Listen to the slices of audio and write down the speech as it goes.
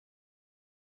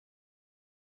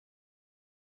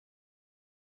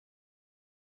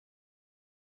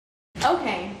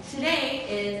Okay, today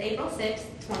is April 6th,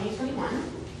 2021.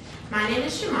 My name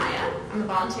is Shemaya. I'm a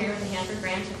volunteer with the Hanford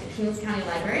branch of the Kings County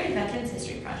Library Veterans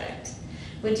History Project.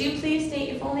 Would you please state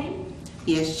your full name?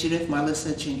 Yes, Judith M.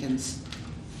 Jenkins.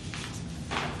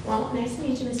 Well, nice to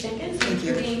meet you, Ms. Jenkins. Thank Thanks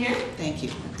you. for being here. Thank you.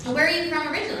 Where are you from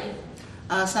originally?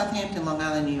 Southampton, Long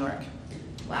Island, New York.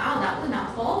 Wow, that was a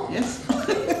mouthful. Yes?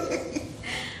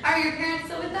 Are your parents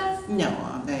still with us?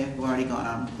 No, they've already gone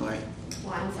on to glory.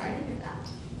 Well, I'm sorry to hear that.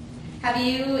 Have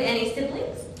you any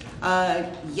siblings?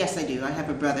 Yes, I do. I have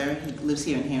a brother. He lives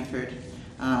here in Hanford,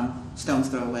 stone's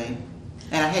throw away.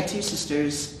 And I had two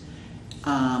sisters,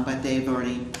 but they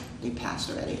passed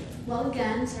already. Well,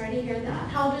 again, sorry to hear that.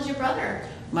 How old is your brother?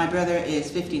 My brother is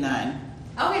 59.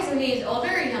 Okay, so he's older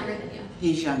or younger than you?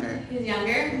 He's younger. He's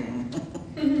younger?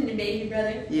 Your baby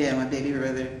brother? Yeah, my baby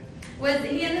brother. Was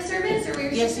he in the service or were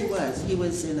your Yes, sisters? he was. He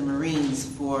was in the Marines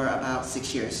for about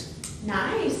 6 years.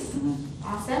 Nice.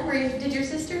 Awesome. Did your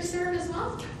sisters serve as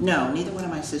well? No, neither one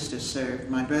of my sisters served.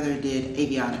 My brother did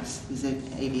avionics. He's in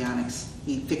avionics.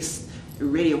 He fixed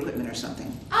radio equipment or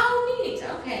something. Oh, neat.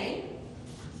 Okay.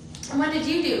 And what did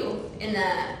you do in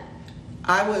the...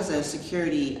 I was a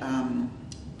security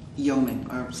yeoman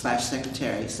or /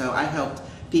 secretary, so I helped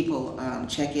people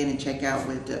check in and check out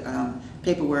with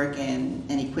paperwork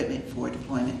and equipment for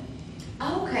deployment.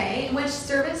 Okay. And which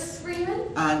service were you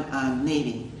in? On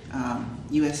Navy,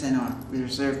 USNR,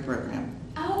 Reserve Program.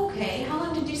 Oh, okay. How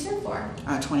long did you serve for?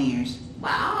 20 years.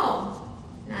 Wow.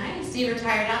 Nice. So you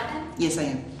retired out then? Yes, I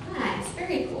am. Nice.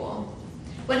 Very cool.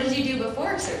 What did you do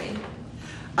before serving?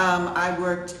 I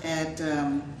worked at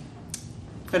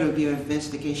Federal Bureau of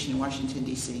Investigation in Washington,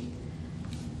 D.C.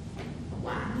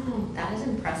 Wow. That is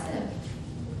impressive.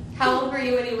 How old were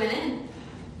you when you went in?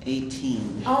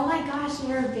 18. Oh my gosh, you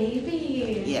were a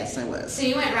baby. Yes, I was. So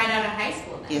you went right out of high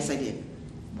school then? Yes, I did.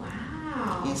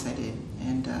 Wow. Yes, I did.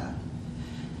 And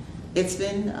it's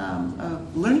been a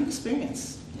learning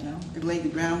experience, you know. It laid the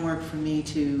groundwork for me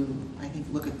to, I think,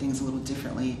 look at things a little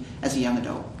differently as a young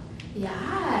adult.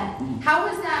 Yeah. How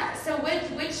was that? So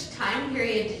which time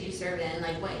period did you serve in?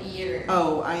 Like what year?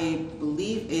 Oh, I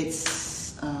believe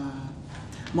it's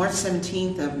March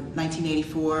 17th of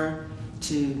 1984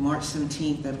 to March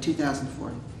 17th of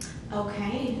 2004.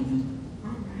 Okay.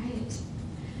 All right.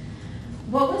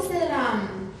 What was it,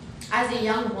 as a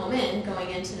young woman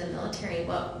going into the military,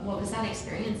 what was that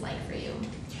experience like for you?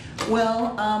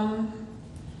 Well,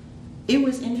 it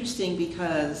was interesting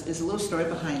because there's a little story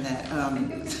behind that.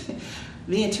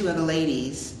 Me and two other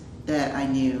ladies that I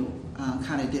knew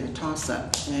kind of did a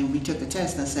toss-up, and we took the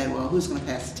test and said, well, who's going to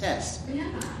pass the test?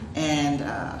 Yeah. And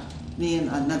me and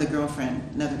another girlfriend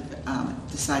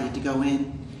decided to go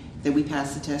in. Then we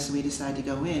passed the test and we decided to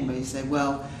go in, but he said,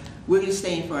 well, we're going to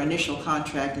stay in for our initial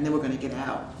contract and then we're going to get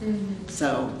out.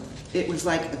 So it was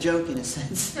like a joke in a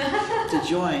sense to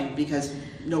join because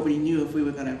nobody knew if we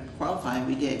were going to qualify, and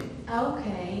we did.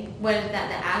 Okay. What is that,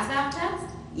 the ASVAB test?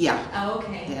 Yeah. Oh,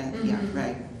 okay. Yeah,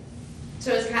 right.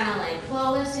 So it's kind of like,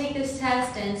 well, let's take this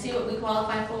test and see what we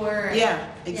qualify for. Yeah,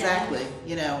 exactly.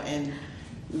 You know, and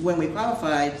when we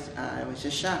qualified, I was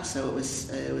just shocked. So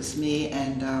it was me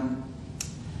and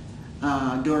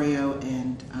Dorio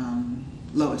and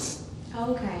Lois.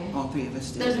 Okay. All three of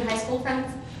us did. Those are high school friends?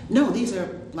 No, these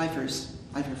are lifer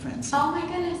friends. Oh my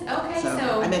goodness. Okay,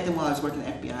 so I met them while I was working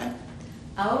at FBI.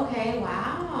 Okay,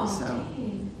 wow. So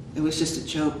Dang. it was just a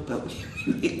joke, but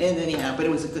and anyhow, but it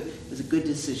was a good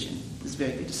decision. It was a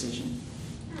very good decision.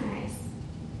 Nice.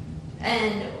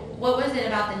 And what was it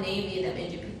about the Navy that made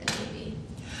you pick the Navy?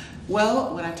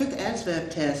 Well, when I took the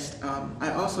ASVAB test,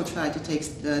 I also tried to take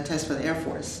the test for the Air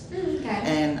Force. Okay.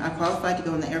 And I qualified to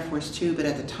go in the Air Force too, but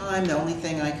at the time, the only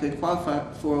thing I could qualify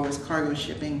for was cargo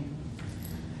shipping.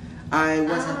 I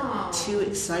wasn't too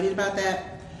excited about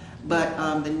that, but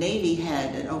the Navy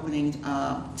had an opening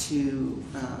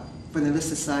for the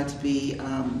enlisted side to be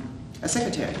a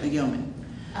secretary, a yeoman.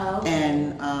 Oh.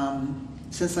 And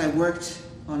since I worked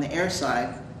on the air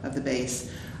side of the base,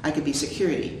 I could be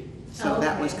security. So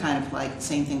that was kind of like the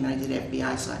same thing that I did at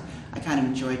FBI, so I kind of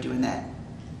enjoyed doing that.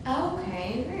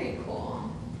 Okay, very cool.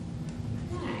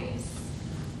 Nice.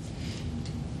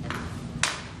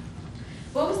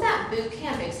 What was that boot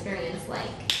camp experience like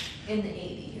in the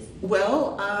 80s?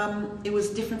 Well, it was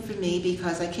different for me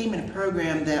because I came in a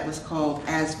program that was called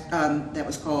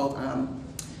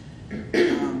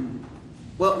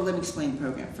well, let me explain the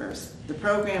program first. The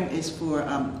program is for,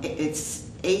 it's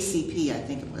ACP, I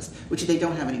think it was, which they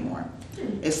don't have anymore.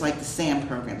 It's like the SAM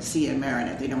program, Sea and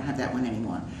Mariner. They don't have that one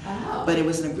anymore. Oh. But it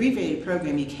was an abbreviated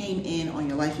program. You came in on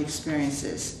your life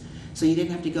experiences. So you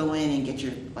didn't have to go in and get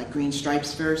your like green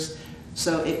stripes first.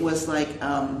 So it was like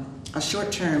a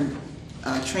short-term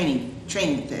training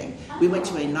thing. We went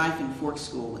to a knife and fork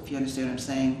school, if you understand what I'm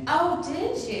saying. Oh,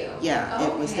 did you? Yeah,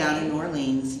 okay. It was down in New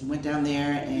Orleans. You went down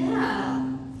there and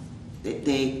Yeah.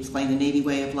 they explained the Navy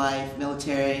way of life,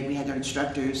 military. We had our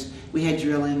instructors. We had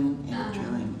drilling and Uh-huh.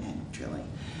 drilling and drilling.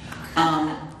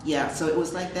 Yeah, so it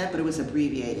was like that, but it was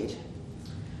abbreviated.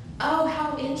 Oh,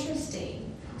 how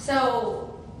interesting.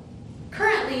 So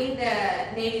currently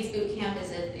the Navy's boot camp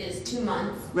is 2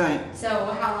 months. Right. So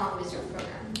how long was your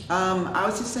program? I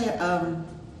would just say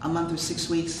a month or 6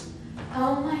 weeks.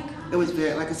 Oh my God. It was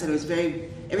very, like I said, it was very,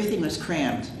 everything was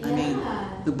crammed. I mean, Yeah.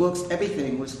 the books,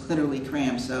 everything was literally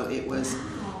crammed. So it was,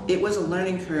 Wow. it was a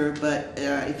learning curve, but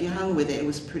if you hung with it, it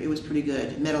was pretty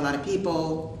good. Met a lot of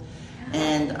people,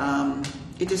 and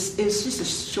it was just a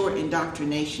short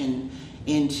indoctrination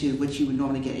into what you would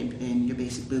normally get in your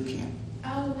basic boot camp.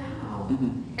 Oh wow.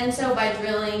 Mhm. And so by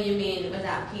drilling you mean was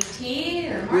that PT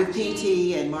or marching? With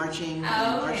PT and marching, Oh,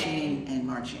 and okay. marching and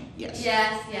marching. Yes.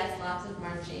 Yes, lots of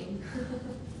marching.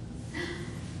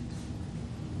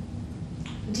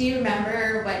 Do you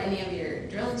remember what any of your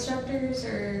drill instructors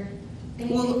or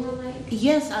anything Well, were like?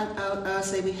 Yes, I'll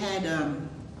say we had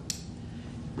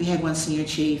one senior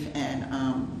chief, and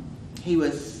he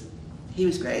was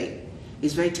great. He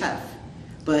was very tough,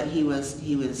 but he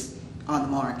was on the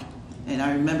mark. And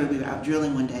I remember we were out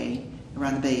drilling one day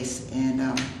around the base,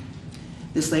 and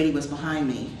this lady was behind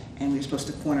me, and we were supposed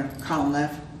to corner column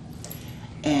left,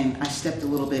 and I stepped a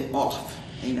little bit off.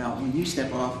 You know, when you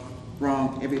step off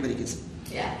wrong, everybody gets.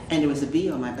 Yeah. And there was a bee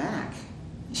on my back.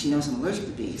 She knows I'm allergic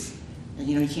to bees, and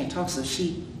you know you can't talk, so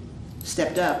she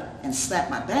stepped up and slapped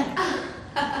my back.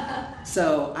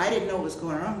 So I didn't know what was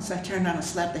going on, so I turned around and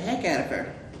slapped the heck out of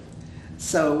her.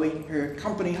 So her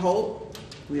company halt,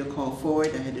 wheel called forward,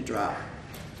 I had to drop.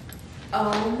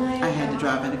 Oh my God. I had to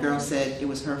drop, and the girl said it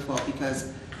was her fault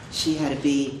because she had a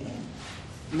bee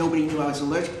and nobody knew I was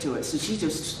allergic to it. So she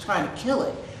just trying to kill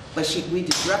it, but we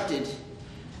disrupted,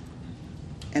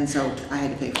 and so I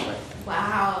had to pay for it.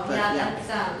 Wow. But, yeah, yeah.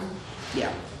 that's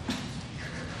Yeah,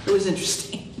 it was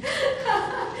interesting.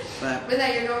 But was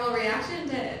that your normal reaction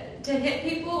to hit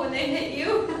people when they hit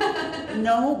you?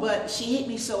 no, but she hit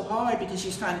me so hard because she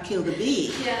was trying to kill the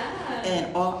bee. Yeah.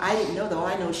 And I didn't know though.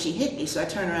 I know she hit me, so I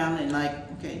turned around and like,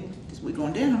 okay, we're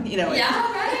going down, you know. Yeah,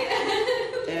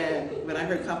 right. And when I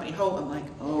heard company hold, I'm like,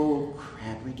 oh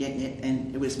crap, we're getting it,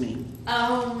 and it was me.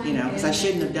 Oh my You know, because I goodness.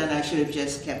 shouldn't have done. I should have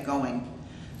just kept going,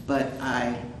 but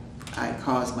I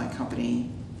caused my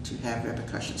company to have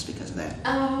repercussions because of that.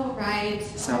 Oh, right.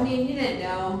 So- I mean, you didn't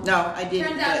know. No, I didn't.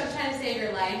 Turns out but- you're trying to save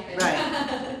your life. And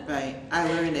Right. Right. I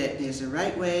learned that there's a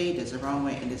right way, there's a wrong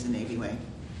way, and there's a Navy way.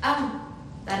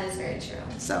 That is very true.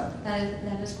 So.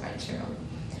 That is quite true.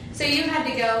 So you had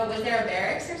to go, was there a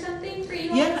barracks or something for you?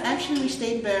 all? Yeah, actually we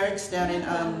stayed in barracks down in,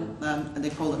 they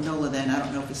call it NOLA then, I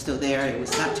don't know if it's still there. It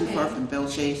was not too far from Belle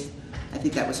Chase. I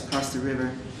think that was across the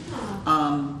river.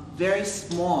 Oh. Very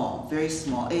small, very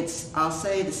small. It's, I'll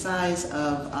say, the size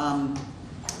of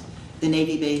the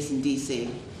Navy base in DC,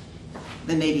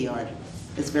 the Navy Yard.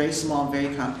 It's very small,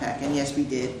 very compact, and yes, we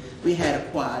did. We had a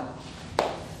quad.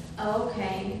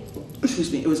 Okay.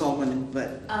 Excuse me, it was all women,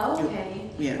 but Okay.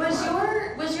 we had a Was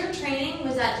quad. your training,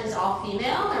 was that just all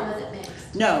female or was it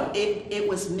mixed? No, it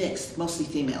was mixed, mostly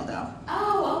female though.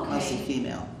 Oh, Mostly okay.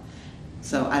 female.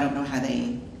 So I don't know how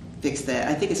they fixed that.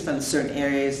 I think it's from certain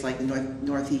areas like the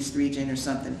northeast region or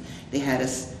something. They had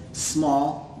us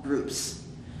small groups,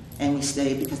 and we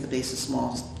stayed because the base was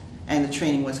small, and the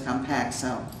training was compact.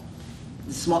 So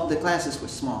the classes were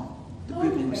small, the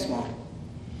grouping was Okay. small.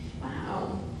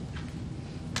 Wow.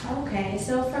 Okay,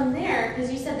 so from there,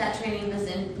 because you said that training was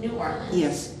in New Orleans.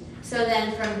 Yes. So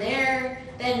then from there,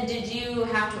 then did you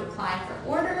have to apply for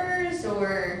orders,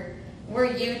 or were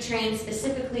you trained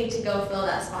specifically to go fill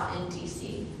that spot in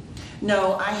DC?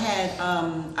 No, I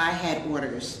had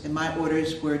orders, and my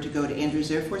orders were to go to Andrews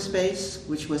Air Force Base,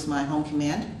 which was my home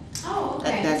command. Oh,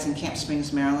 okay. That's in Camp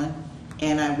Springs, Maryland.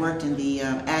 And I worked in the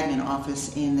admin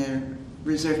office in the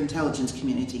Reserve Intelligence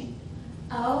Community.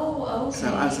 Oh, okay.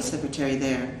 So I was a secretary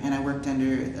there, and I worked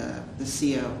under the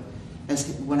CO as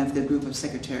one of the group of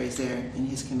secretaries there in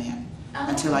his command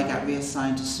until I got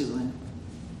reassigned to Suitland.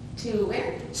 To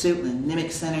where? Suitland,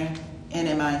 NIMIC Center,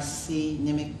 NMIC,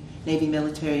 NIMIC, Navy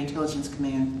Military Intelligence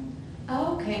Command.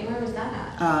 Oh, okay. Where was that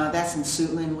at? That's in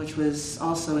Suitland, which was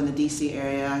also in the DC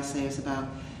area. I say it's about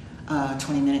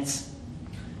 20 minutes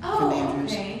from Oh,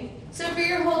 Andrews. okay. So for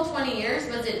your whole 20 years,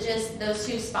 was it just those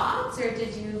two spots, or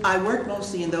did you? I worked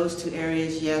mostly in those two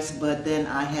areas, yes, but then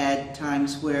I had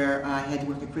times where I had to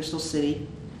work at Crystal City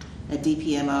at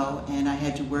DPMO, and I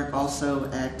had to work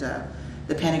also at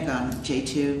the Pentagon,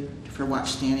 J2, for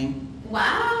watch standing.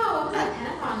 Wow, what was that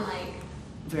Pentagon like?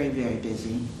 Very, very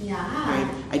busy. Yeah.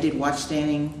 I did watch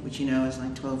standing, which you know is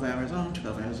like 12 hours on,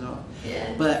 12 hours off.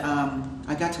 Yeah. But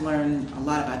I got to learn a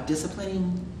lot about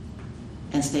disciplining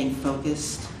and staying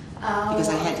focused because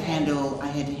I had to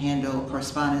handle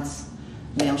correspondence,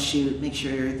 mail shoot, make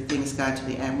sure things got to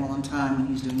the admiral on time when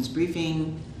he was doing his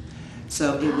briefing.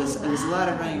 So it was a lot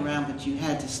of running around, but you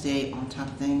had to stay on top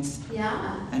of things.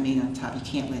 Yeah. I mean, on top, you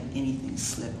can't let anything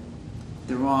slip.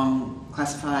 The wrong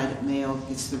classified mail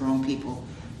gets to the wrong people.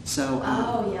 So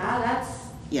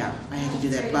yeah, I had to do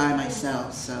that by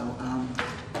myself. So,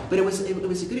 but it was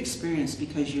a good experience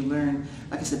because you learn,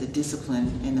 like I said, the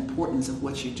discipline and the importance of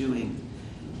what you're doing,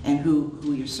 and who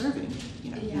you're serving.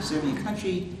 You know, you're serving your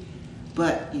country,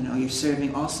 but you know you're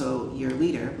serving also your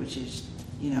leader, which is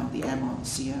the admiral and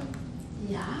CO.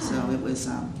 Yeah. So it was.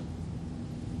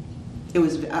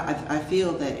 I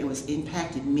feel that it was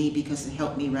impacted me because it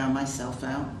helped me round myself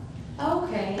out.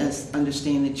 Okay. As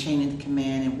understanding the chain of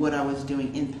command and what I was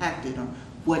doing impacted on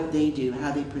what they do,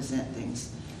 how they present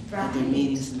things at their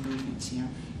meetings and briefings. Yeah.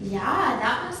 Yeah,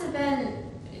 that must have been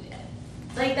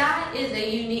like that is a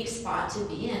unique spot to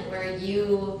be in where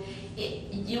your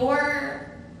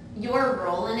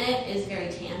role in it is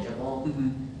very tangible. Mm-hmm.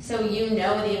 So you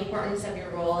know the importance of your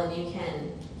role and you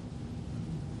can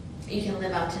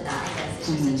live up to that. I guess it's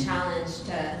just a challenge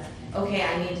to I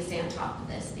need to stay on top of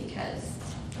this because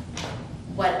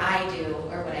what I do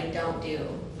or what I don't do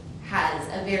has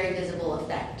a very visible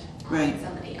effect on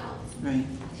somebody else. Right.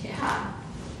 Yeah.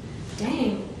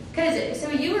 Dang. So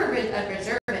you were a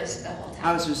reservist the whole time.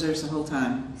 I was reservist the whole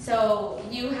time. So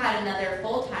you had another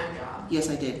full-time job. Yes,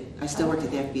 I did. I still worked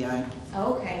at the FBI.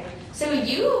 Okay. So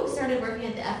you started working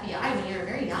at the FBI when you were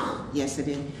very young. Yes, I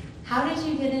did. How did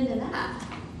you get into that?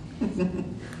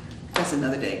 That's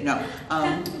another day. No.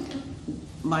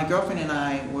 My girlfriend and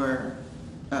I were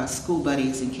school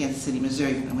buddies in Kansas City,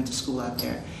 Missouri when I went to school out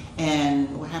there.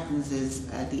 And what happens is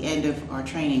at the end of our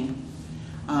training,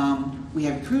 we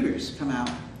have recruiters come out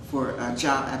for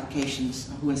job applications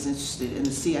who was interested. And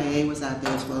the CIA was out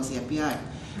there as well as the FBI.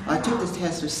 I took the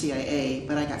test for CIA,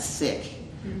 but I got sick.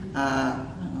 I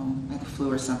don't know, like a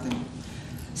flu or something.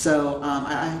 So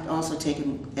I also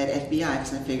taken at FBI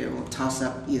because I figured we'll toss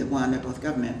up either one, they're both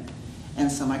government. And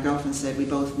so my girlfriend said we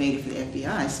both made it for the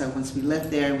FBI. So once we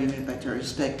left there, we went back to our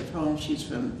respective homes. She's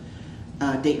from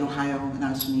Dayton, Ohio, and I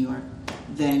was from New York.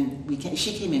 Then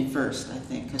she came in first, I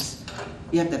think, because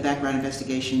you have the background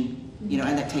investigation,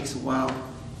 and that takes a while,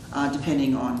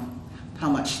 depending on how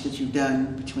much that you've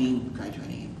done between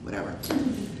graduating and whatever.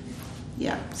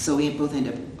 Yeah, so we both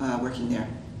ended up working there.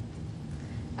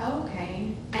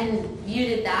 Okay. And you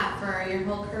did that for your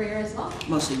whole career as well?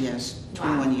 Mostly, yes.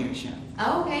 21 years, yeah.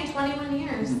 Oh, okay, 21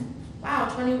 years. Mm-hmm. Wow,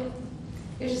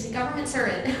 you're just a government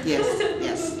servant. Yes,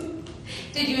 yes.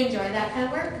 Did you enjoy that kind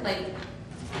of work? Like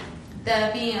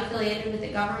being affiliated with the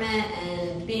government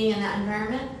and being in that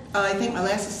environment? I think my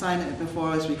last assignment before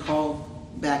I was recalled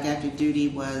back after duty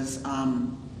was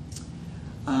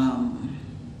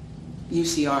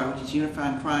UCR, which is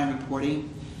Unified Crime Reporting.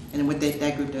 And what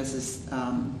that group does is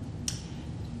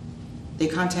they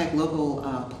contact local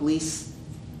police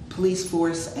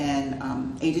force and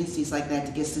agencies like that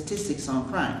to get statistics on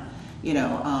crime. You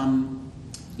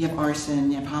have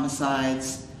arson, you have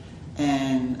homicides,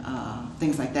 and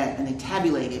things like that, and they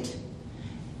tabulate it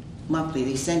monthly.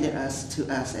 They send it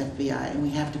to us, FBI, and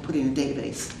we have to put it in a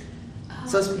database. Oh,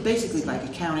 so it's basically like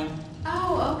accounting.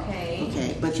 Oh, okay.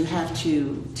 Okay, but you have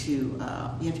to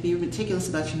be meticulous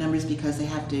about your numbers because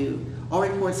all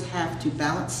reports have to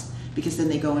balance because then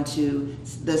they go into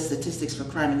the statistics for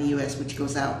crime in the U.S., which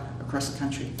goes out across the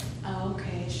country. Oh,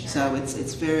 okay, sure. So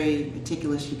it's very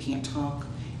meticulous. You can't talk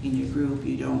in your group.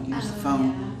 You don't use the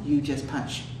phone. Yeah. You just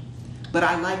punch. But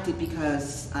I liked it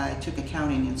because I took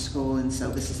accounting in school, and so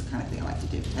this is the kind of thing I like to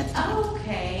do.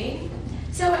 Okay.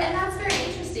 So, and that's very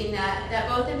interesting that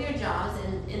both of your jobs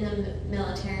in the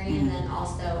military and then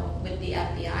also with the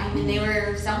FBI, I mean, they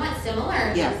were somewhat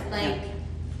similar. Yeah. Just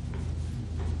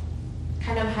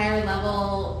kind of higher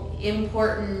level,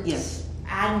 important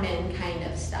admin kind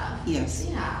of stuff. Yes.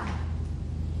 Yeah.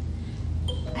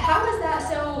 How was that?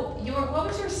 So, what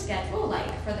was your schedule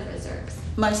like for the reserves?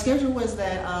 My schedule was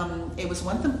that it was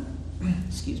once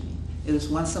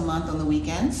a month on the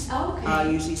weekends. Oh,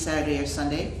 okay. Usually Saturday or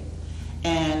Sunday.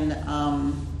 And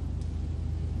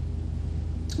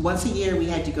once a year we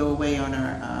had to go away on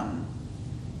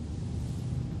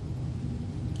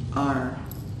our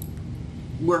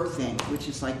work thing, which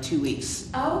is like 2 weeks.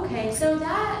 Oh, okay. So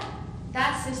that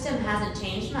system hasn't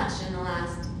changed much in the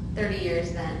last 30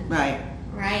 years then. Right.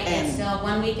 Right. And so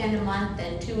 1 weekend a month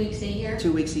and 2 weeks a year?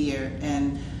 2 weeks a year.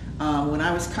 And when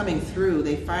I was coming through,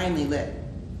 they finally let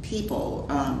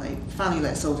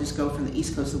soldiers go from the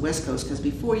East Coast to the West Coast, because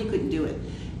before you couldn't do it.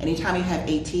 Anytime you had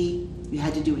AT, you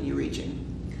had to do it in your region.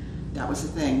 That was the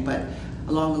thing. But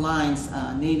along the lines,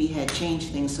 Navy had changed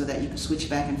things so that you could switch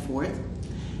back and forth.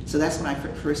 So that's when I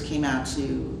first came out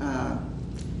to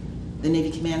the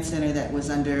Navy Command Center that was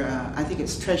under, I think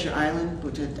it's Treasure Island,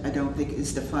 which I don't think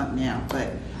is defunct now,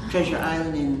 but Treasure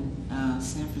Island in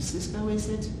San Francisco, is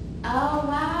it? Oh,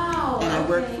 wow. And I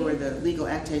worked for the legal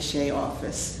attaché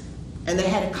office. And they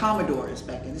had a Commodores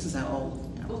back then. This is how old.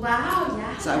 Wow,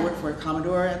 yeah. So I worked for a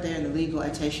Commodore out there in the legal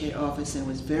attaché office, and it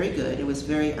was very good. It was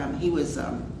very, he was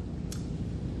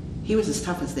as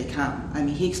tough as they come. I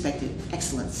mean, he expected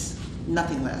excellence,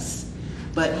 nothing less.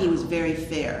 But he was very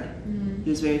fair. Mm-hmm. He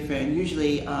was very fair. And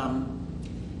usually,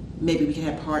 maybe we could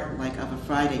have part like of a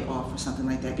Friday off or something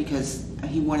like that, because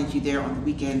he wanted you there on the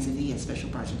weekends if he had special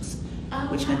projects,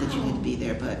 which meant that you had to be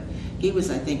there. But he was,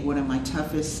 I think, one of my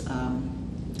toughest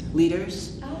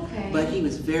leaders. Okay. But he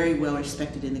was very well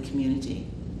respected in the community,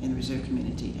 in the reserve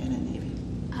community, and in the Navy.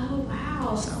 Oh,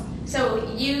 wow.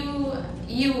 So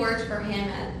you worked for him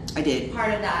at I did.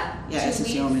 Part of that. Yeah, as a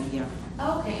yeoman, yeah.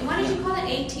 Okay, and what did you call it,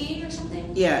 AT or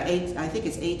something? Yeah, I think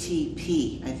it's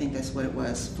ATP. I think that's what it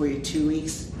was for your 2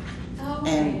 weeks.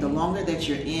 Okay. And the longer that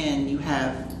you're in, you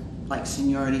have like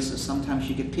seniority, so sometimes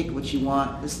you could pick what you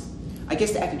want. I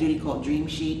guess the active duty called Dream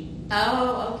Sheet.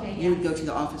 Oh, okay. Yeah. You would go to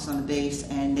the office on the base,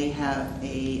 and they have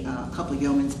a couple of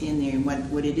yeomans in there. And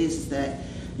what it is that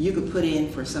you could put in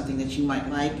for something that you might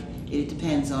like. It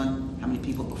depends on how many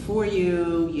people before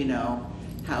you, you know,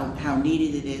 how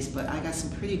needed it is. But I got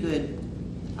some pretty good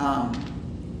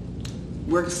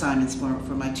work assignments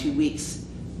for my 2 weeks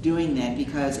doing that,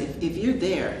 because if you're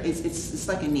there, it's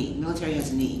like a need. Military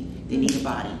has a need. They need a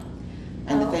body.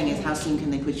 And the thing is, how soon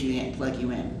can they put you in, plug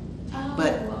you in?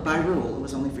 But by rule, it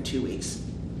was only for 2 weeks.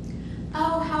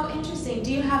 Oh, how interesting.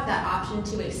 Do you have that option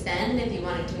to extend if you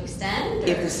wanted to extend? Or?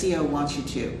 If the CO wants you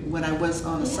to. When I was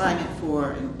on assignment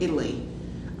for Italy,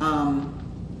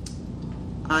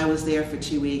 I was there for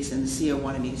 2 weeks, and the CO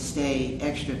wanted me to stay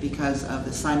extra because of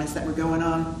the assignments that were going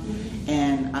on. Mm-hmm.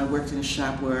 And I worked in a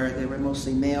shop where there were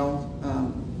mostly male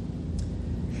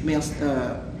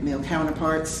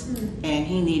counterparts, mm-hmm. and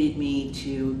he needed me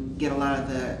to get a lot of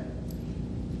the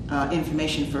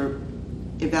information for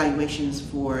evaluations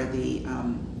for the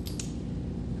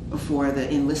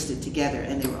enlisted together,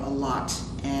 and there were a lot,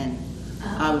 and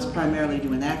I was primarily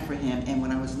doing that for him. And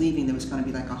when I was leaving, there was going to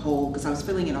be like a hole, because I was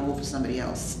filling in a hole for somebody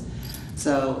else.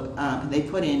 So they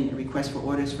put in a request for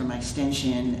orders for my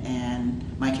extension, and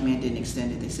my command didn't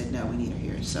extend it. They said, no, we need her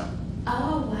here. So.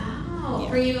 Oh, wow. Yeah.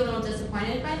 Were you a little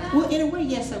disappointed by that? Well, in a way,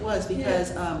 yes, I was,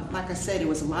 because like I said, it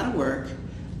was a lot of work.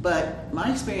 But my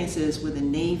experiences with the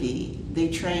Navy, they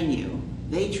train you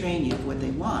for what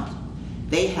they want.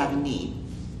 They have a need.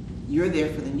 You're there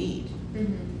for the need.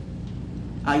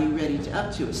 Mm-hmm. Are you ready to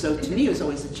up to it? So to me, it was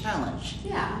always a challenge.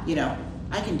 Yeah. You know,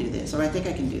 I can do this, or I think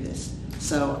I can do this.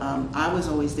 So I was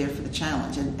always there for the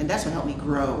challenge, and that's what helped me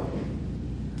grow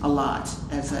a lot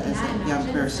as a young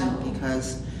person,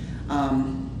 because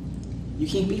you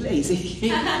can't be lazy. You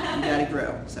got to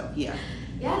grow. So yeah.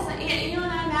 Yes, and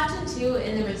I imagine too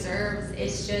in the reserves,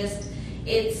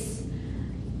 it's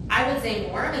I would say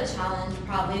more of a challenge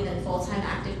probably than full-time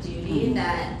active duty. Mm-hmm.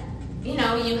 That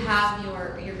you have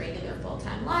your regular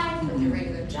full-time life, mm-hmm. with your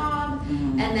regular job,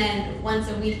 mm-hmm. and then once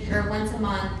a week or once a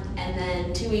month, and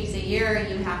then 2 weeks a year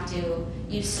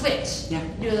you switch. Yeah.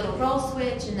 Do a little role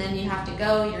switch, and then you have to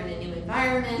go. You're in a new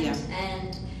environment, yeah.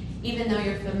 And even though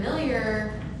you're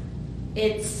familiar,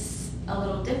 it's a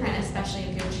little different, especially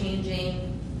if you're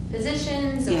changing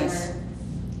positions, yes. Or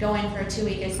going for a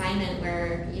 2-week assignment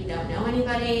where you don't know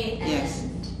anybody, and yes.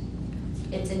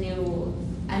 It's a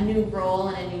new role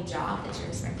and a new job that you're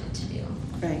expected to do.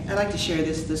 Right. I'd like to share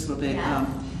this little bit. Yeah.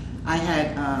 I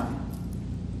had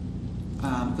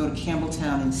go to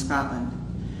Campbelltown in Scotland,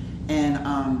 and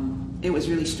it was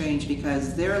really strange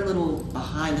because they're a little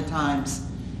behind the times,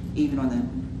 even on the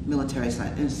military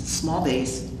side. It was a small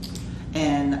base,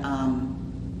 and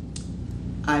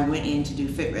I went in to do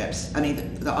fit reps. I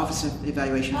mean, the officer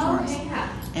evaluation forms. Okay, yeah.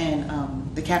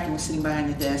 And the captain was sitting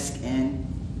behind the desk, and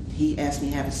he asked me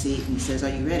to have a seat, and he says, "Are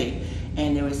you ready?"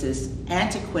 And there was this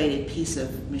antiquated piece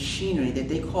of machinery that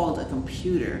they called a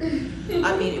computer.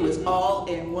 I mean, it was all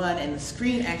in one, and the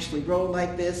screen actually rolled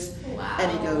like this. Wow.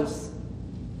 And he goes,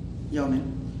 "Yeoman,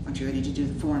 aren't you ready to do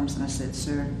the forms?" And I said,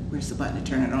 "Sir, where's the button to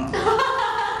turn it on?"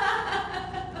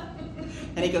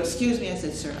 And he goes, "Excuse me." I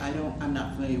said, "Sir, I'm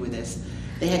not familiar with this."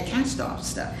 They had cast-off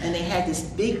stuff, and they had this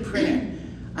big printer.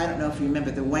 I don't know if you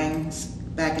remember the Wangs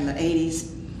back in the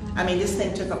 80s. I mean, this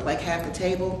thing took up like half the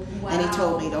table, and he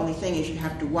told me the only thing is you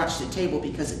have to watch the table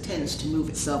because it tends to move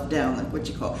itself down, like what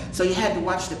you call. So you had to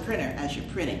watch the printer as you're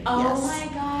printing. Oh yes.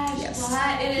 my gosh, yes.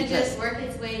 what? And it Because just worked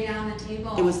its way down the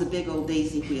table? It was the big old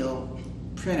daisy wheel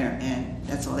printer, and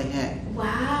that's all they had.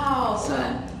 Wow. So,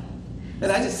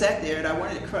 and I just sat there and I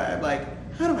wanted to cry. I'm like,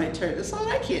 how do I turn this on?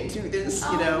 I can't do this,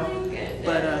 you know. Oh my goodness.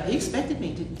 But he expected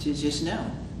me to just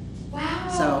know. Wow.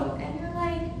 So, and you're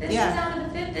like, this yeah. is out of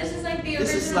the fifth. This is like the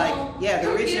This original is like, yeah, the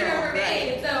computer original, ever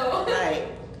made. right. So. Right.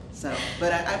 So,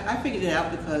 but I figured it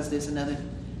out because there's another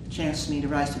chance for me to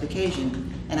rise to the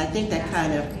occasion. And I think that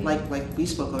kind of, like we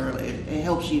spoke earlier, it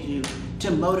helps you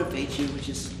to motivate you, which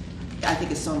is, I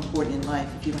think it's so important in life.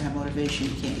 If you don't have motivation,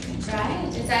 you can't get things done.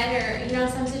 Right. It's either, you know,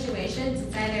 some situations,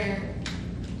 it's either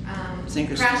Sink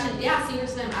or crash swim. and, yeah, sink or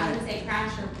swim. I was gonna say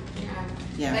crash or, you know.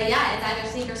 Yeah. But yeah, it's either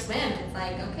sink or swim. It's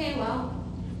like, okay, well,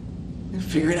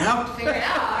 Figure it out. figure it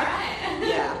out. All right.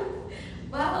 Yeah.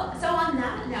 Well, so on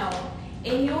that note,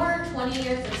 in your 20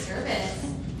 years of service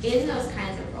in those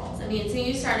kinds of roles, I mean, so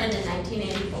you started in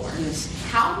 1984. Yes.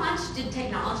 How much did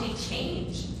technology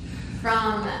change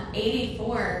from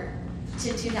 84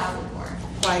 to 2004?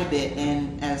 Quite a bit,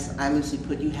 and as I loosely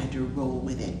put, you had to roll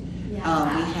with it.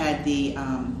 Yeah. We had the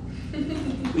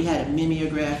we had a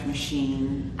mimeograph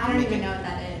machine. I don't even know what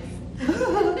that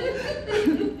is.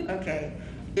 Okay,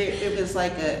 it was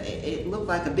like it looked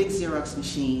like a big Xerox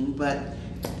machine, but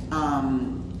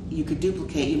you could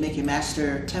duplicate. You make your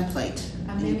master template,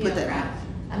 A and you put that.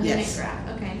 A Yes. mimeograph,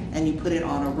 okay. And you put it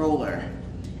on a roller.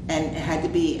 And it had to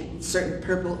be certain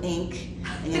purple ink,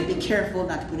 and you had to be careful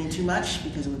not to put in too much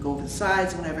because it would go over the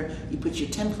sides and whatever. You put your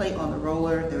template on the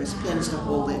roller, there was pins to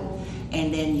hold it,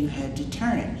 and then you had to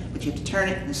turn it. But you have to turn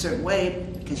it in a certain way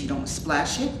because you don't want to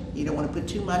splash it. You don't want to put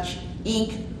too much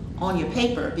ink on your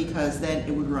paper because then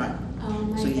it would run. Oh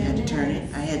my So you had to turn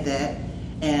goodness. it. I had that.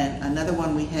 And another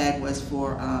one we had was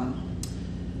for,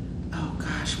 oh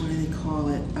gosh, what do they call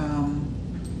it?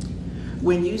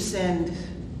 When you send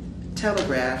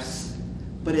telegraphs,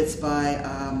 but it's by,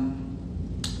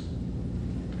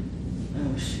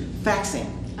 faxing.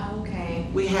 Okay.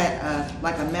 We had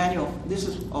like a manual, this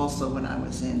is also when I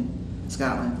was in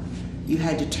Scotland. You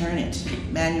had to turn it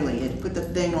manually. You had to put the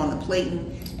thing on the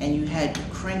platen and you had to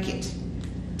crank it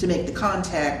to make the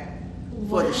contact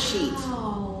for the sheet.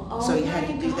 Oh So you had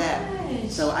to do that.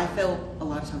 gosh. So I felt a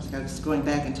lot of times like I was going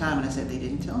back in time and I said, they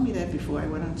didn't tell me that before I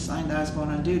went on signed that I was going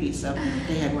on duty. So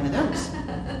they had one of those.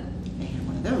 They had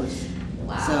one of those.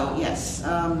 Wow. So yes,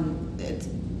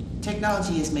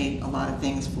 technology has made a lot of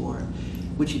things for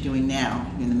what you're doing now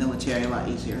in the military a lot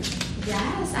easier.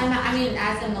 Yes, I mean,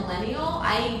 as a millennial,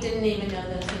 I didn't even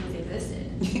know those things existed.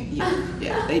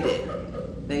 yeah, they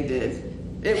did. They did.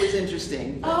 It was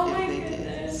interesting, but Oh my they did.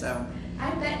 goodness. So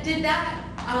I bet. Did that?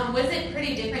 Was it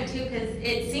pretty different too? Because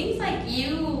it seems like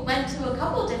you went to a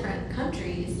couple different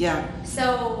countries. yeah,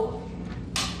 So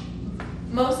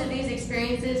most of these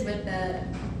experiences with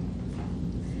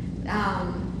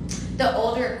the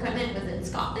older equipment was in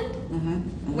Scotland,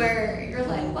 where you're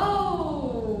like,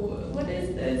 whoa, what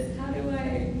is this? How do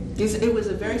I? it was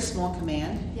a very small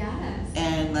command, Yes.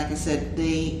 and like I said,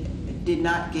 they did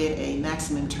not get a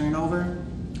maximum turnover,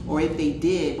 or if they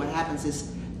did, what happens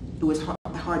is it was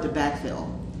hard to backfill.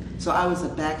 So I was a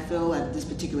backfill at this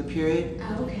particular period,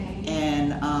 Okay.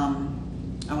 and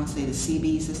I want to say the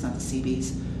CBs. It's not the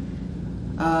CBs.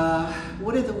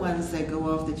 What are the ones that go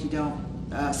off that you don't?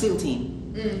 SEAL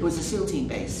team. It was a SEAL team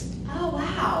base. Oh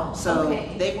wow. So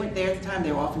okay. they weren't there at the time.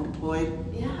 They were often deployed.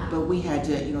 Yeah. But we had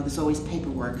to, there's always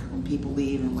paperwork when people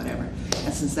leave and whatever.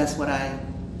 And since that's what I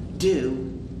do,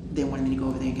 they wanted me to go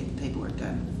over there and get the paperwork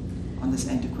done on this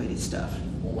antiquated stuff.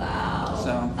 Wow.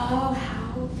 So. Oh,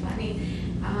 how funny.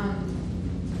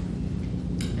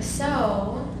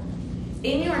 So,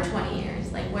 in your 20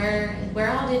 years, like where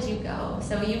all did you go?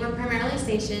 So you were primarily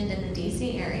stationed in the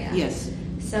DC area. Yes.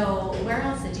 So where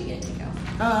else did you get to go?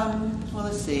 Well,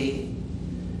 let's see.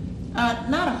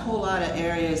 Not a whole lot of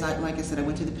areas. Like I said, I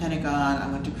went to the Pentagon. I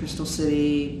went to Crystal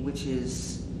City, which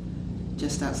is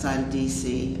just outside of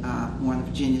DC, more on the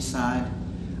Virginia side.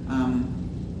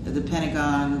 The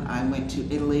Pentagon, I went to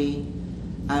Italy.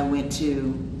 I went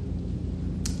to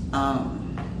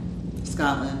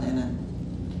Scotland,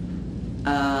 and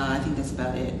I think that's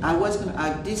about it.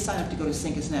 I did sign up to go to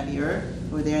Cinque Navier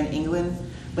over there in England,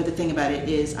 but the thing about it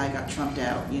is I got trumped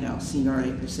out,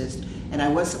 seniority persists. And I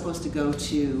was supposed to go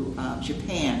to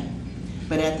Japan,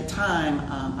 but at the time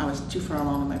I was too far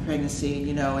along in my pregnancy.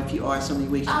 If you are so many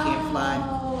weeks, you can't fly.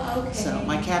 Oh, okay. So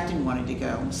my captain wanted to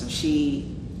go, so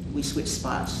we switched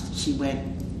spots. She went,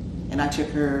 and I took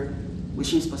her what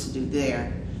she was supposed to do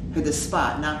there. the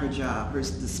spot, not her job, the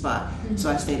spot. Mm-hmm. So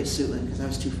I stayed at Suitland because I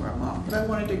was too far along. But I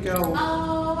wanted to go.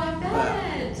 Oh, I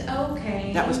bet.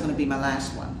 Okay. That was going to be my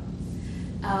last one.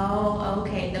 Oh,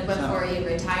 okay. Before you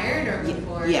retired or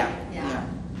before? Yeah.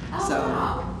 Oh, so,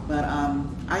 wow. But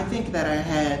I think that I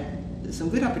had some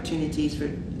good opportunities for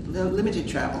limited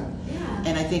travel. Yeah.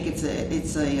 And I think it's an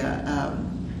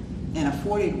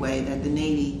afforded way that the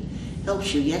Navy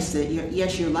helps you. Yes,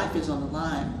 your life is on the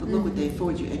line, but look what they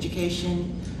afford you: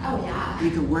 education. Oh yeah.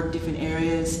 You can work different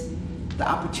areas. The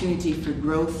opportunity for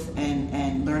growth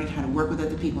and learning how to work with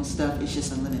other people and stuff is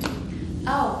just unlimited.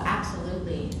 Oh,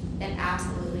 absolutely. It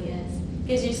absolutely is.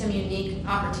 Gives you some unique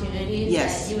opportunities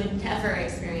that you would never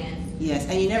experience. Yes,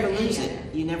 and you never lose it.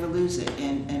 You never lose it.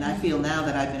 And I feel now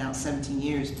that I've been out 17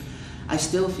 years, I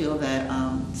still feel that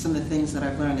some of the things that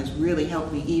I've learned has really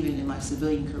helped me even in my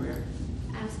civilian career.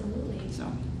 Absolutely. So.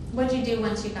 What did you do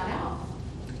once you got out?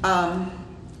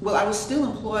 Well, I was still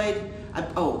employed. How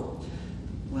to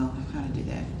do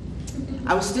that?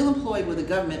 I was still employed with the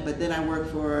government, but then I worked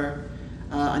for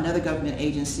another government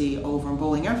agency over in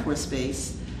Bowling Air Force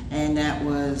Base, and that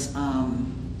was.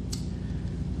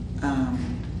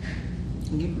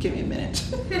 You give me a minute.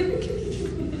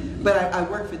 But I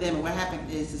worked for them, and what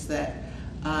happened is that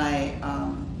I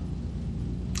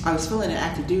was filling an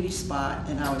active duty spot,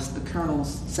 and I was the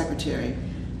colonel's secretary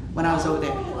when I was over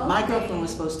there. Okay. My girlfriend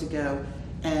was supposed to go,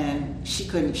 and she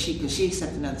couldn't. Because she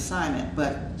accepted another assignment,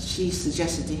 but she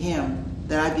suggested to him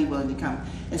that I'd be willing to come.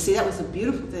 And see, that was the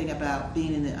beautiful thing about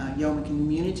being in the Yeoman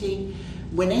community.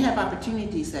 When they have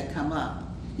opportunities that come up,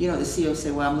 the CEO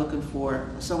say, "Well, I'm looking for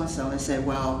so and so," and they say,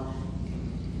 "Well,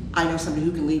 I know somebody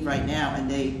who can leave right now," and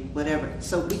they whatever.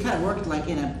 So we kind of worked like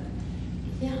in a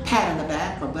pat on the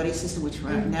back or buddy system, which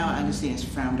right now I understand is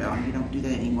frowned on. You don't do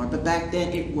that anymore. But back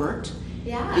then it worked.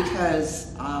 Yeah.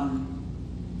 Because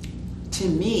to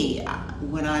me,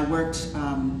 when I worked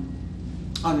on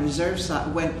the reserve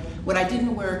side, when I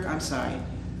didn't work,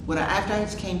 after I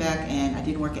came back and I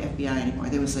didn't work at FBI anymore,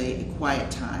 there was a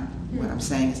quiet time. What I'm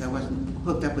saying is I wasn't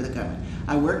hooked up with the government.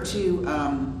 I worked to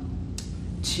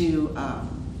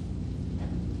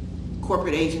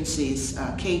corporate agencies,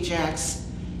 KJAX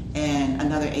and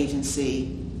another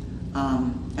agency,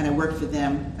 and I worked for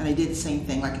them, and I did the same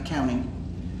thing, like accounting.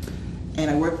 And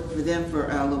I worked for them for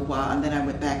a little while, and then I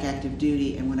went back active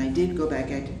duty, and when I did go back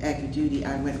active duty,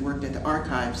 I went and worked at the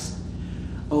archives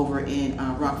over in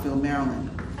Rockville, Maryland.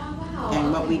 Oh, wow.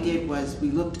 And what we did was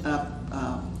we looked up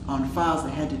on files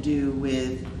that had to do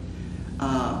with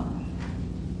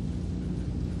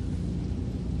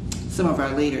some of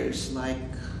our leaders, like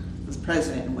the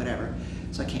president and whatever.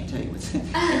 So I can't tell you what's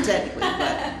technically,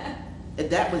 but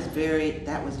that was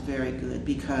very good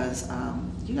because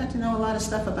you got to know a lot of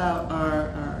stuff about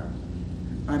our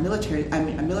military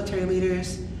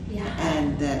leaders,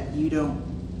 and that you don't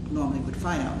normally would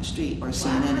find out on the street or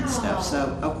CNN and stuff.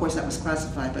 So of course that was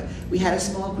classified, but we had a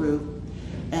small group,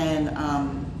 and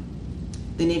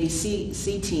the Navy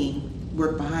C team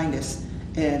worked behind us,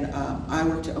 and I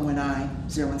worked at ONI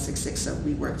 0166, so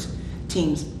we worked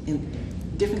teams in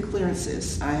different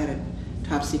clearances. I had a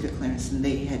top secret clearance, and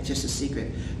they had just a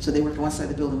secret. So they worked on one side of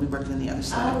the building, we worked on the other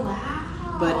side. Oh,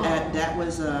 wow. But that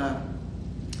was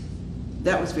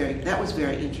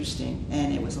very interesting,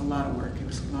 and it was a lot of work.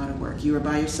 You were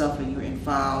by yourself, and you were in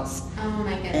files. Oh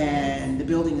my goodness. And the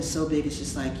building is so big, it's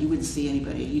just like you wouldn't see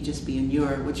anybody. You'd just be in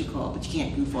your, but you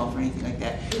can't goof off or anything like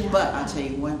that. Yeah. But I'll tell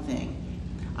you one thing.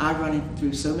 I run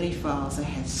through so many files. I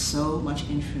had so much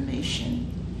information,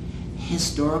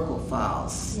 historical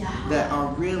files that are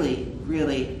really,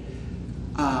 really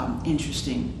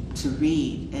interesting to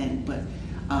read. But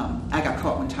I got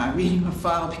caught one time reading a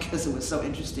file because it was so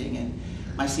interesting, and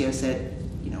my CO said,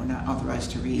 not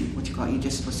authorized to read. You're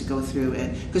just supposed to go through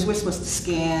it, because we're supposed to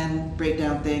scan, break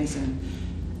down things, and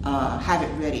have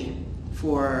it ready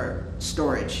for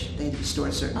storage. They had to be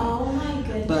stored certainly. Oh my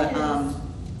goodness. But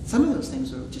some of those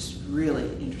things were just really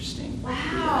interesting.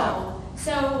 Wow.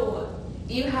 So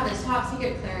you have this top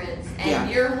secret clearance,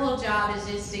 and your whole job is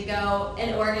just to go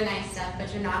and organize stuff,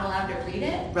 but you're not allowed to read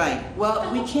it? Right. Well,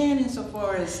 we can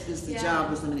insofar as the job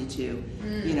was limited to,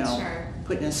 Sure.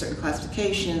 putting in certain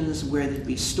classifications, where they'd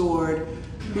be stored,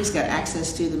 who's got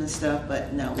access to them and stuff,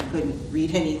 but no, we couldn't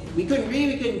read, we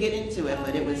couldn't get into it,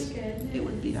 but it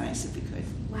would be nice if we could.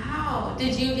 Wow.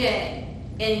 Did you get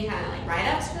any kind of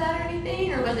write-ups for that or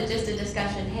anything, or was it just a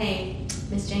discussion, hey,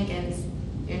 Miss Jenkins,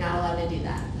 you're not allowed to do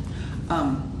that?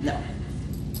 No.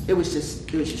 It was just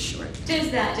short.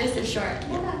 Just a short.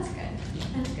 Well, that's good.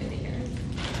 That's good to hear.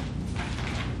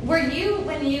 Were you,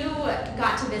 when you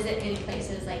got to visit any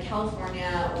places like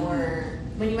California or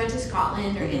when you went to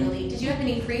Scotland or Italy, did you have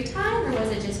any free time, or was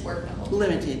it just work the whole time?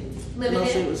 Limited.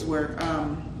 Mostly it was work.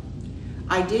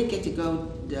 I did get to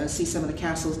go see some of the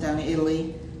castles down in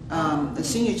Italy. The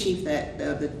senior chief that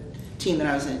the team that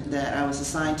I was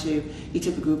assigned to, he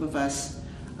took a group of us,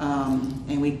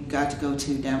 and we got to go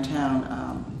to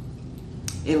downtown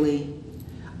Italy.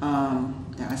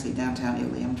 I say downtown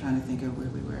Italy. I'm trying to think of where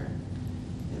we were.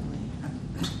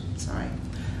 Italy. Sorry,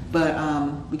 but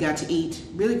we got to eat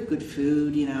really good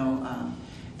food. You know,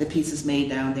 the pizzas made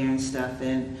down there and stuff,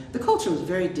 and the culture was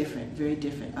very different. Very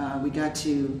different. We got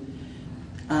to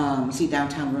see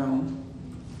downtown Rome.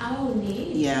 Oh,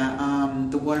 neat. Yeah,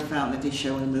 the water fountain that they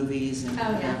show in the movies and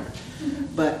whatever. Yeah.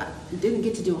 But I didn't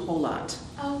get to do a whole lot.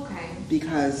 Okay.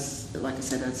 Because, like I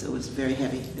said, it was very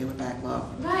heavy. They were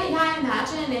backlogged. Right, yeah, I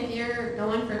imagine if you're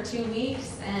going for 2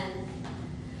 weeks and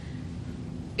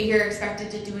you're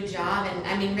expected to do a job, and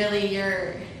I mean, really,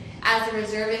 as a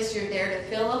reservist, you're there to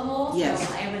fill a hole. Yes.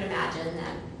 So I would imagine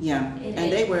that. Yeah,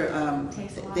 and they were,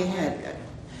 takes a lot they of had, work.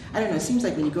 I don't know, it seems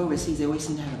like when you go overseas, they always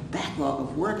seem to have a backlog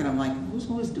of work, and I'm like, who's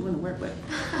always doing the work? But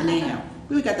anyhow,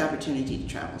 we got the opportunity to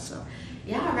travel, so.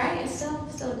 Yeah, right. It's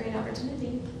still a great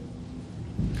opportunity.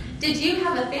 Did you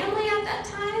have a family at that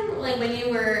time? Like when you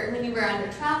were on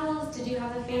your travels, did you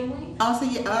have a family? I'll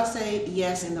say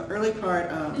yes. In the early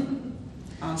part,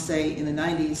 I'll say in the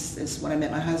 90s is when I met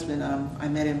my husband. I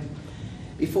met him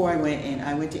before I went, and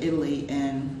I went to Italy,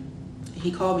 and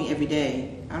he called me every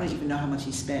day. I don't even know how much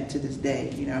he spent to this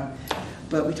day, you know.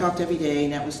 But we talked every day,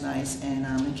 and that was nice. And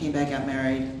we came back, got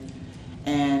married,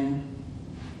 and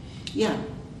yeah.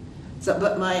 So,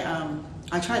 but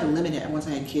I tried to limit it once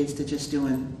I had kids to just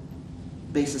doing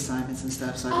base assignments and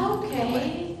stuff. So I didn't get away.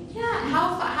 Okay. Yeah.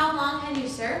 How long had you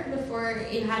served before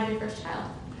you had your first child?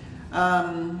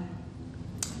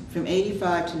 From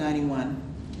 85 to 91.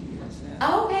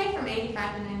 Oh, okay. From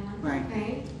 85 to 91. Right.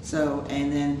 Okay. So,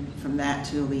 and then from that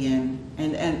till the end,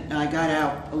 and I got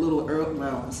out a little early.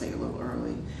 Well, I'll say a little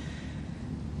early.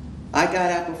 I got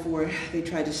out before they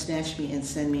tried to snatch me and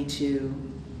send me to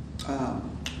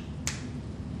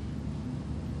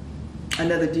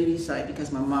another duty site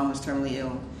because my mom was terminally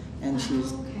ill and she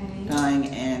was dying,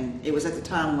 and it was at the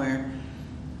time where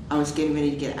I was getting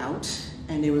ready to get out,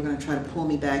 and they were going to try to pull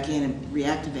me back in and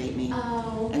reactivate me.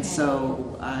 Oh, okay. And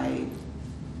so I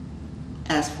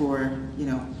asked for,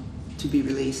 to be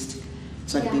released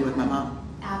so I could be with my mom.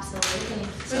 Absolutely.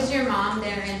 Was your mom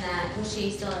there was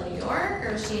she still in New York,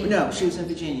 or was she? No, she was in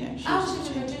Virginia. She was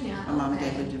in Virginia. My mom and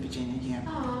dad lived in Virginia, yeah.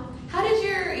 Aw. How did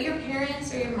your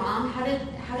parents or your mom, how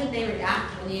did they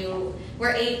react when you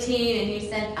were 18 and you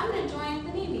said, I'm going to join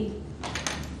the Navy?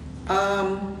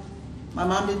 My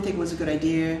mom didn't think it was a good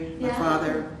idea. My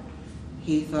father,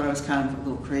 he thought I was kind of a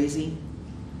little crazy.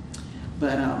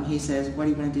 But he says, what do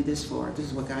you want to do this for? This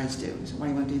is what guys do. He said, why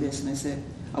do you want to do this? And I said,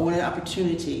 I want an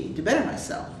opportunity to better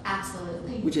myself.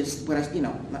 Absolutely. Which is what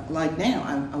like now,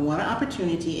 I want an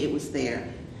opportunity. It was there.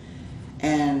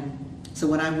 And so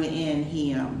when I went in,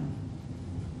 he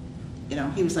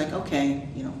was like, okay,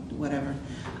 whatever.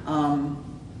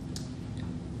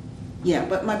 Yeah,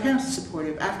 but my parents were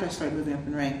supportive. After I started moving up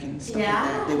in rank and stuff like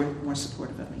that, they were more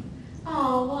supportive of me.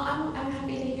 Oh, well, I'm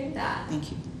happy to hear that. Thank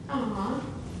you. Aw.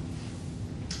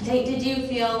 Did you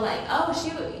feel like,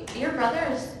 your brother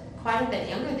is quite a bit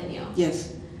younger than you?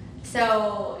 Yes.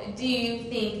 So, do you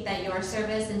think that your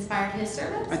service inspired his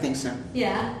service? I think so.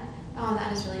 Yeah. Oh,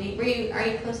 that is really neat. Are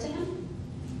you close to him?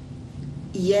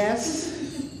 Yes.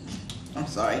 I'm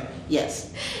sorry.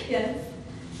 Yes. Yes.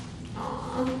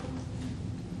 Aw.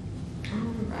 All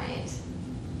right.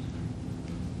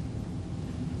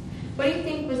 What do you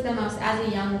think was the most, as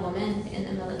a young woman in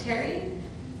the military,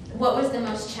 what was the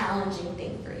most challenging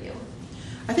thing for you?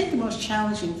 I think the most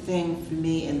challenging thing for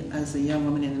me as a young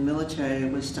woman in the military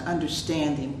was to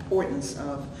understand the importance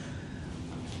of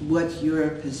what your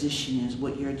position is,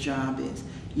 what your job is.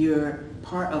 You're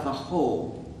part of a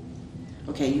whole.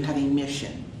 Okay, you have a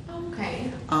mission.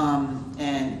 Okay.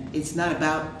 And it's not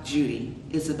about Judy,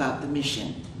 it's about the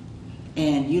mission.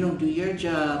 And you don't do your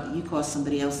job, you cause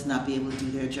somebody else to not be able to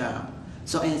do their job.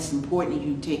 So, and it's important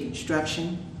you take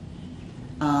instruction,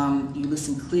 you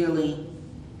listen clearly,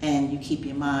 and you keep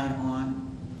your mind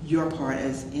on your part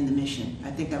as in the mission.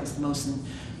 I think that was the most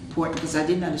important, because I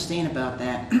didn't understand about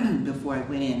that before I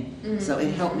went in. Mm-hmm. So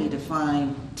it helped me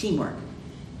define teamwork,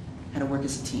 how to work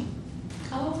as a team.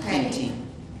 Okay. And a team.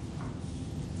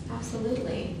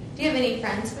 Absolutely. Do you have any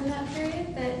friends from that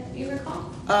period that you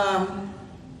recall?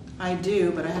 I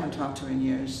do, but I haven't talked to her in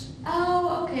years.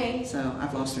 Oh, okay. So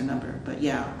I've lost her number. But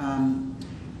yeah,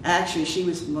 actually she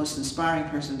was the most inspiring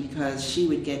person because she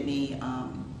would get me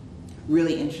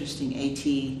really interesting AT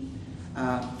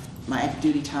my active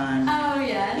duty time. Oh,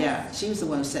 yes. Yeah, she was the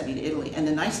one who sent me to Italy. And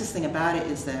the nicest thing about it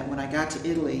is that when I got to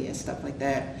Italy and stuff like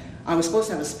that, I was supposed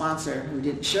to have a sponsor who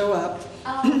didn't show up.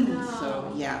 Oh, no.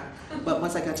 So, yeah. But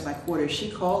once I got to my quarters, she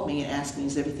called me and asked me,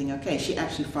 is everything okay? She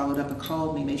actually followed up and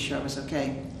called me, made sure I was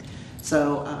okay.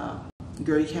 So,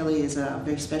 Gertie Kelly is a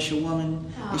very special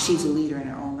woman, and she's a leader in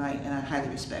her own right, and I highly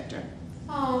respect her.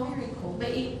 Oh, very cool.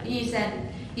 But you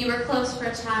said you were close for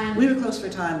a time. We were close for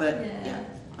a time, but Yeah.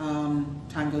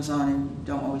 time goes on and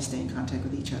don't always stay in contact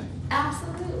with each other.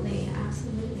 Absolutely,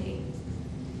 absolutely.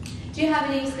 Do you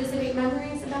have any specific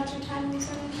memories about your time in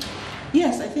service?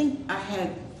 Yes, I think I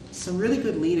had some really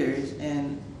good leaders,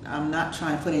 and I'm not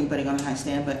trying to put anybody on a high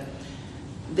stand, but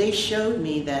they showed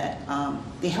me that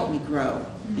they helped me grow,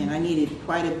 and I needed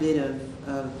quite a bit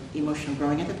of emotional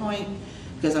growing at the point,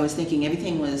 because I was thinking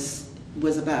everything was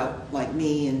about like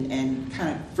me and kind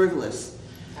of frivolous.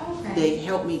 Okay. They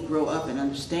helped me grow up and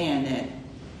understand that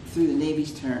through the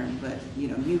Navy's term, but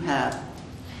you have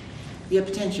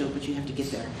potential, but you have to get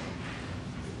there.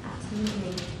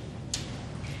 Absolutely.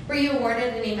 Were you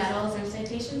awarded any medals or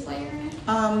citations while you were in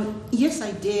it? Yes,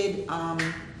 I did.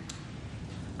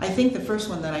 I think the first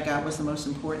one that I got was the most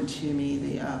important to me,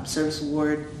 the service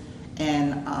award,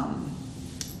 and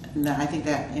I think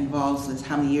that involves is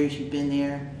how many years you've been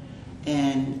there,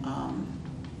 and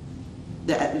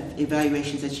the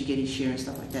evaluations that you get each year and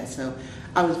stuff like that. So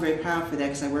I was very proud for that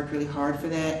because I worked really hard for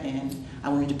that, and I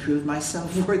wanted to prove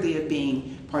myself worthy of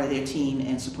being part of their team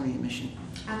and supporting the mission.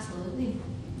 Absolutely.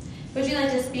 Would you like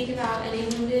to speak about any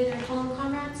wounded or fallen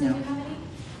comrades? No. Do you have any?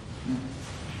 No.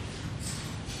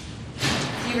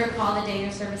 Do you recall the day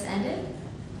your service ended?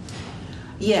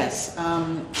 Yes,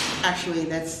 actually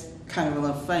that's kind of a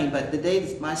little funny, but the day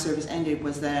that my service ended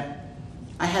was that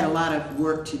I had a lot of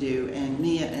work to do, and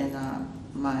me and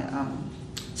my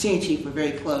senior chief were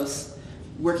very close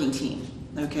working team,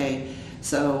 okay?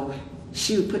 So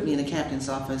she would put me in the captain's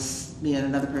office, me and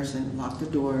another person lock the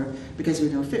door because there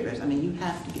were no fit reps. I mean, you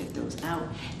have to get those out.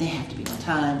 They have to be on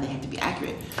time, they have to be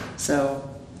accurate. So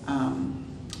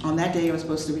on that day I was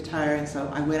supposed to retire, and so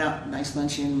I went out, nice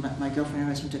luncheon, my girlfriend and her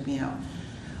husband took me out.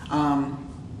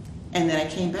 And then I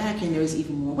came back and there was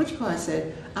even more. I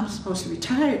said, I'm supposed to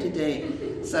retire today.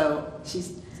 So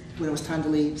when it was time to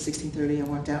leave, 16:30, I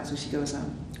walked out, so she goes,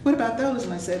 what about those?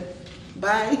 And I said,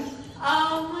 bye.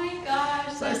 Oh my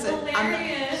gosh, So that's I said,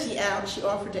 hilarious. she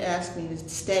offered to ask me to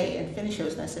stay and finish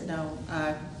those, and I said, no,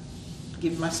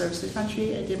 give my service to the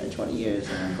country, I did my 20 years,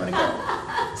 and I'm going to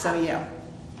go. So yeah.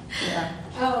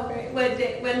 Oh, great.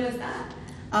 When was that?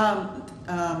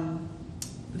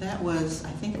 That was, I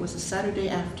think it was a Saturday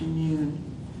afternoon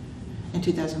in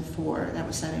 2004. That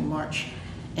was Saturday, March.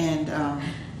 And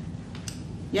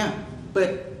yeah,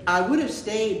 but I would have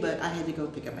stayed, but I had to go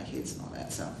pick up my kids and all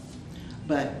that, so.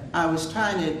 But I was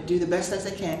trying to do the best as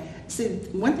I can. See,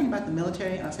 one thing about the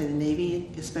military, and I'll say the Navy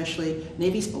especially,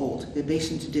 Navy's old, they're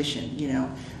based in tradition,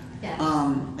 Yes.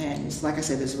 And it's like I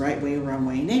said, there's right way, wrong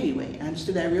way, Navy way. I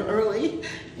understood that real early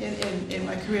in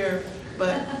my career,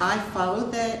 but I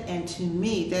followed that, and to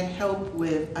me, that helped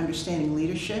with understanding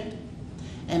leadership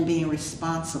and being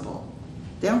responsible.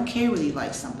 They don't care whether you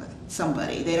like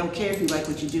somebody. They don't care if you like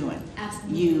what you're doing.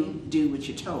 Absolutely. You do what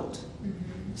you're told.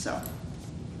 Mm-hmm. So.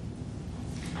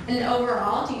 And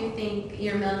overall, do you think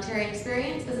your military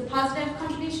experience was a positive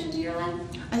contribution to your life?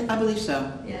 I believe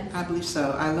so. Yeah. I believe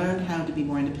so. I learned how to be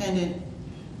more independent.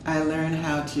 I learned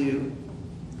how to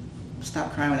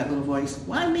stop crying with that little voice.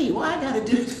 Why me? Why I gotta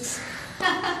do this?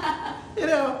 I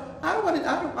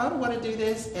don't want to do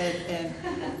this. And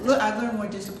look, I learned more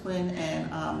discipline, and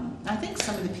I think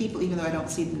some of the people, even though I don't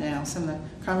see them now, some of the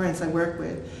comrades I work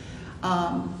with,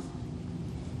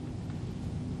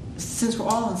 since we're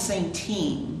all on the same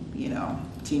team,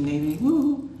 Team Navy,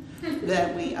 woo,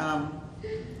 that we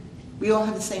all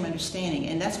have the same understanding,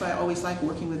 and that's why I always like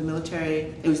working with the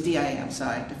military. It was DIA, I'm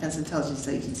sorry, Defense Intelligence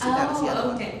Agency. That was the other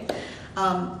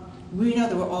one. We know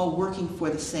that we're all working for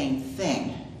the same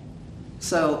thing.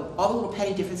 So all the little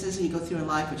petty differences that you go through in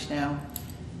life, which now,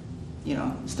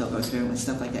 still goes through and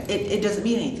stuff like that, it doesn't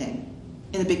mean anything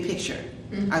in the big picture.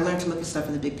 Mm-hmm. I learned to look at stuff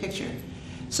in the big picture.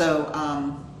 So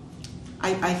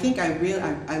I think I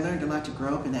learned a lot to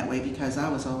grow up in that way, because I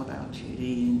was all about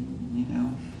duty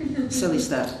and, silly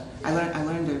stuff. I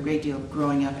learned a great deal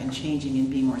growing up and changing and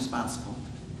being more responsible.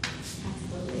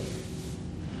 Absolutely.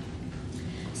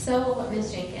 So,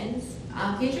 Ms. Jenkins,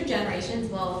 future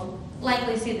generations will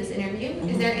likely see this interview. Mm-hmm.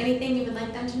 Is there anything you would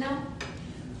like them to know?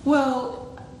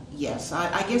 Well, yes.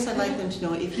 I guess I'd like them to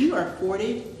know, if you are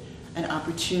afforded an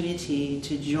opportunity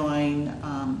to join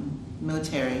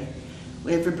military,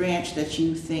 whatever branch that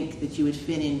you think that you would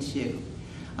fit into,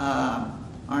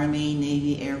 Army,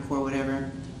 Navy, Air Corps,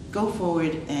 whatever, go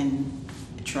forward and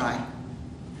try.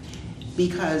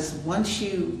 Because once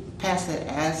you pass that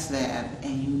ASVAB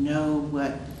and you know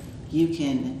what you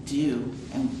can do,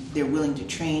 and they're willing to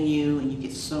train you, and you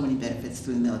get so many benefits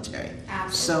through the military.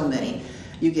 Absolutely. So many.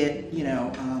 You get,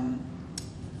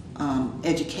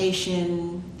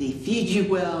 education, they feed you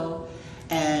well,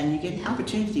 and you get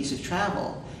opportunities to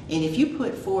travel. And if you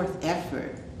put forth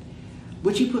effort, I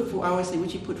always say,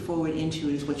 what you put forward into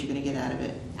it is what you're going to get out of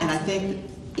it. And Absolutely. I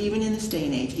think even in this day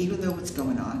and age, even though what's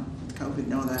going on with COVID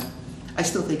and all that, I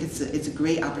still think it's a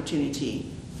great opportunity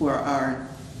for our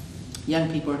young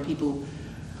people, or people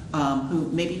who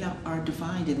maybe not are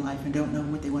defined in life and don't know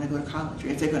what they want to go to college, or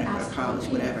if they're going to go to college,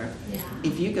 whatever. Yeah.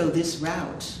 If you go this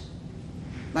route,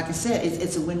 like I said,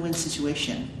 it's a win-win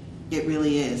situation. It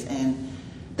really is, and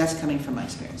that's coming from my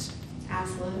experience.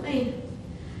 Absolutely.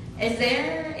 Is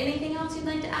there anything else you'd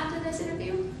like to add to this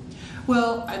interview?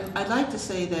 Well, I'd like to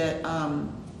say that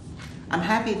I'm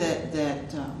happy that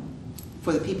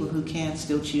for the people who can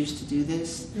still choose to do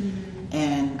this, Mm-hmm.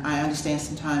 and I understand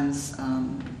sometimes,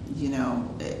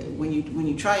 when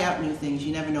you try out new things,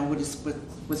 you never know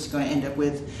what's going to end up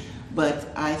with. But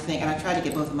I think, and I tried to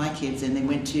get both of my kids in. They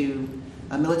went to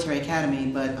a military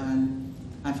academy, but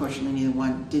unfortunately neither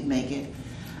one did make it.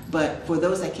 But for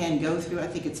those that can go through, I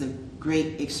think it's a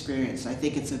great experience. I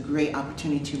think it's a great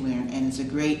opportunity to learn, and it's a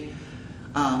great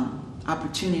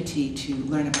opportunity to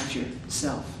learn about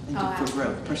yourself and for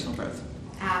growth, personal growth.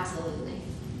 Absolutely.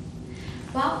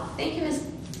 Well, thank you, Ms.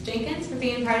 Jenkins, for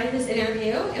being part of this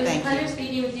interview. It was a pleasure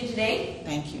speaking with you today.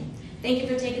 Thank you. Thank you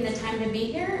for taking the time to be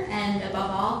here, and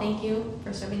above all, thank you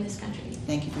for serving this country.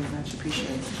 Thank you very much. Appreciate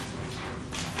it.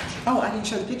 Oh, I didn't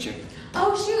show the picture.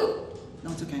 Oh, shoot.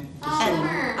 No, it's okay. Oh,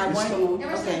 And bummer.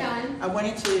 We're still going. I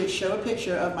wanted to show a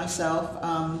picture of myself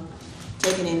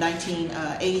taken in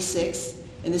 1986,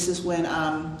 and this is when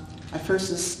I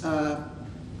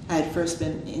had first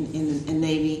been in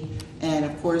Navy, and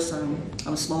of course I'm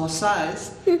a small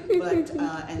size, but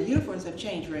and the uniforms have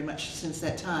changed very much since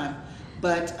that time.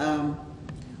 But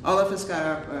all of us got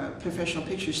our professional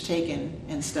pictures taken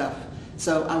and stuff.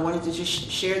 So I wanted to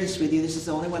just share this with you. This is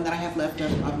the only one that I have left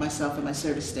of myself in my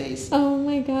service days. Oh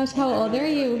my gosh, how old are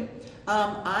you?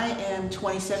 I am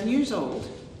 27 years old.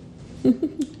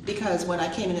 Because when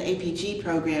I came in the APG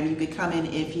program, you could come in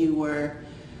if you were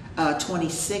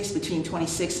 26, between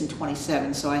 26 and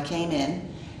 27. So I came in,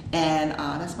 and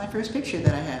that's my first picture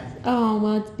that I have. Oh,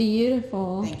 well, it's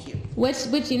beautiful. Thank you.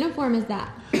 Which uniform is that?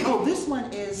 Oh, this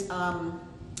one is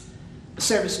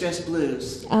service dress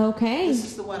blues. Okay. This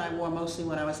is the one I wore mostly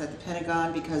when I was at the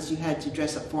Pentagon, because you had to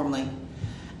dress up formally.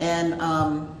 And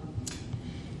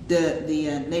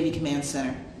the Navy Command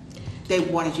Center, they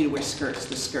wanted you to wear skirts,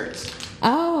 the skirts.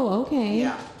 Oh, okay.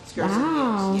 Yeah, skirts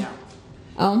wow. and heels, yeah.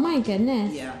 Oh my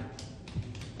goodness. Yeah.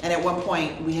 And at one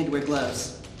point, we had to wear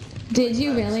gloves. Did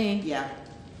you Gloves. really? Yeah.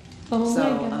 Oh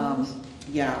So, my gosh.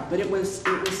 yeah, but it was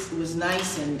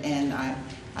nice, and I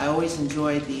always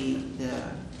enjoyed the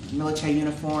military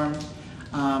uniform,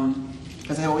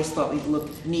 because I always thought we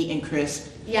looked neat and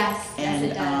crisp. Yes, And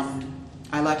yes, it does.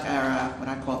 I like our what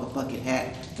I call the bucket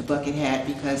hat. The bucket hat,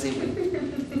 because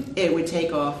it would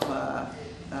take off,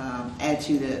 add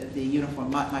to the uniform.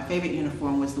 My favorite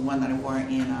uniform was the one that I wore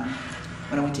in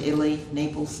when I went to Italy,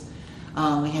 Naples.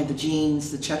 We had the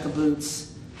jeans, the checker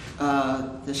boots,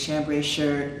 the chambray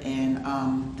shirt, and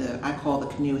I call the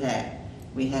canoe hat.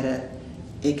 We had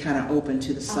it kind of opened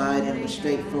to the side, and it was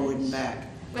straight forward and back.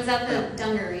 Was that the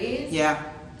dungarees? Yeah.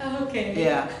 Oh, okay.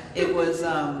 Yeah, it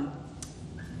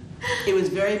was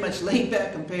very much laid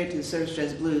back compared to the service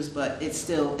dress blues, but it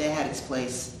had its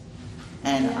place,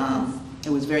 and it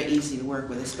was very easy to work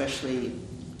with, especially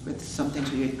with some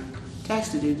things we were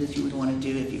tasked to do that you would want to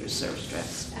do if you were service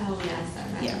dress. Oh, yes,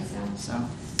 I imagine so.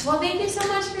 So. Well, thank you so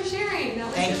much for sharing. That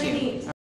was Thank really you. neat.